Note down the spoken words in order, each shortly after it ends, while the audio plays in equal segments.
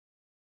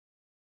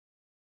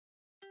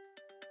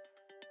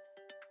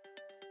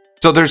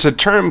So there's a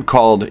term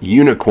called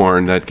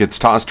unicorn that gets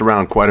tossed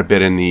around quite a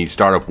bit in the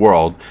startup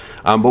world.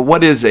 But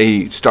what is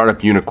a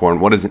startup unicorn?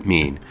 What does it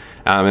mean?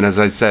 And as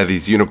I said,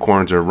 these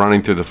unicorns are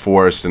running through the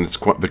forest, and it's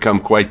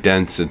become quite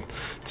dense. And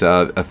it's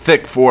a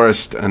thick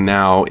forest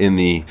now in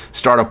the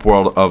startup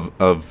world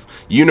of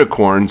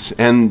unicorns.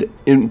 And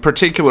in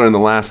particular, in the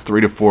last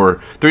 3 to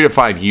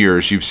 5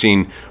 years, you've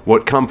seen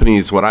what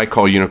I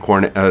call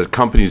unicorn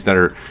companies that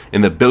are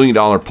in the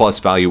billion-dollar plus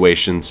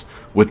valuations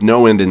with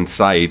no end in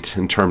sight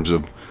in terms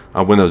of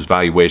when those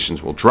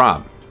valuations will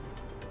drop.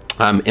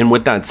 And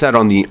with that said,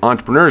 on the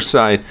entrepreneur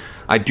side,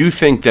 I do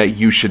think that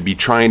you should be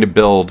trying to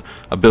build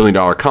a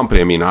billion-dollar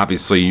company. I mean,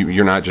 obviously,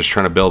 you're not just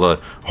trying to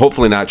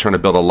hopefully not trying to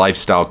build a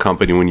lifestyle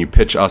company when you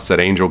pitch us at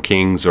Angel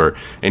Kings or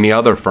any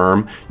other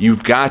firm.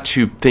 You've got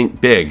to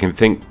think big and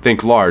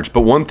think large.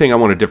 But one thing I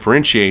want to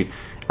differentiate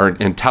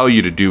and tell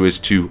you to do is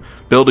to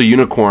build a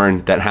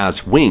unicorn that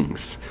has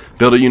wings.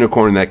 Build a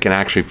unicorn that can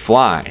actually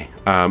fly.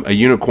 A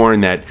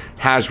unicorn that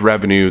has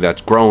revenue,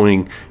 that's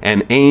growing,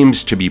 and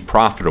aims to be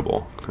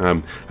profitable.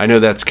 I know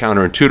that's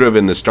counterintuitive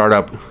in the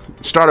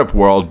startup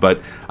world, but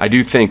I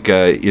do think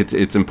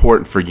it's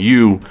important for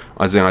you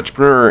as an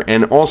entrepreneur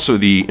and also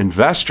the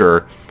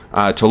investor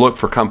to look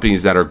for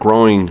companies that are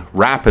growing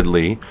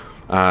rapidly,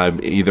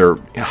 either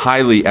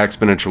high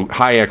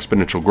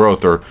exponential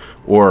growth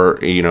or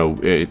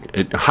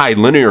high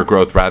linear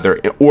growth rather,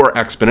 or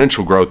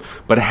exponential growth,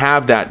 but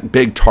have that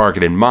big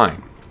target in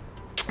mind.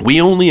 We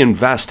only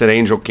invest at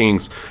Angel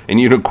Kings in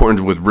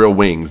unicorns with real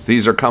wings.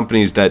 These are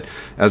companies that,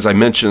 as I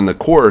mentioned in the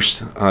course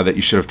that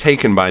you should have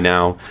taken by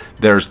now,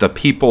 there's the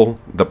people,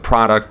 the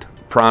product,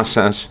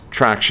 process,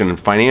 traction, and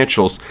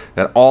financials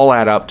that all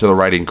add up to the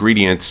right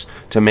ingredients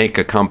to make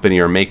a company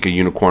or make a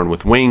unicorn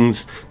with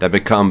wings that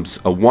becomes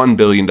a $1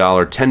 billion,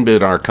 $10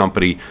 billion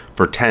company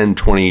for 10,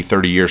 20,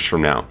 30 years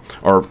from now.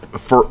 Or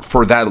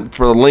for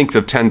the length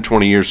of 10,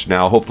 20 years from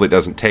now. Hopefully it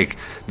doesn't take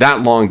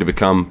that long to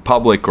become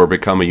public or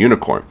become a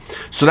unicorn.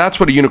 So that's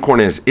what a unicorn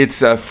is.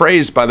 It's a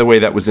phrase, by the way,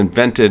 that was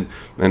invented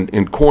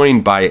and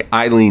coined by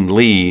Eileen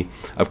Lee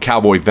of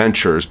Cowboy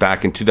Ventures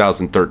back in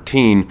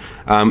 2013.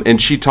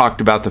 And she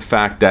talked about the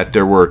fact that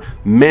there were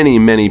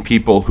many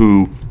people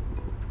who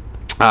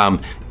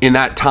in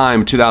that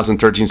time,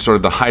 2013, sort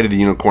of the height of the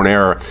unicorn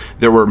era,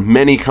 there were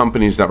many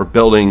companies that were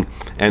building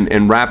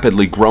and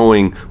rapidly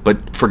growing,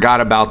 but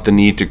forgot about the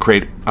need to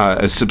create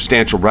a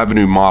substantial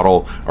revenue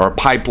model or a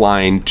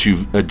pipeline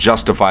to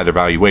justify their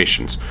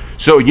valuations.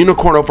 So a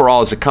unicorn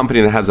overall is a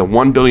company that has a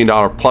 $1 billion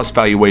plus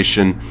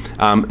valuation.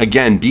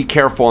 Again, be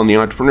careful on the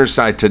entrepreneur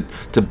side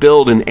to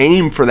build and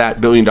aim for that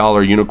 $1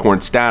 billion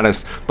unicorn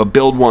status, but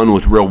build one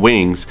with real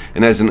wings.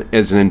 And as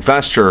an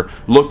investor,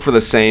 look for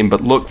the same,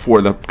 but look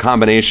for the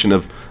combination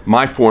of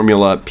my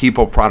formula: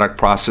 people, product,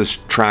 process,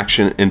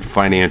 traction, and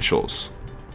financials.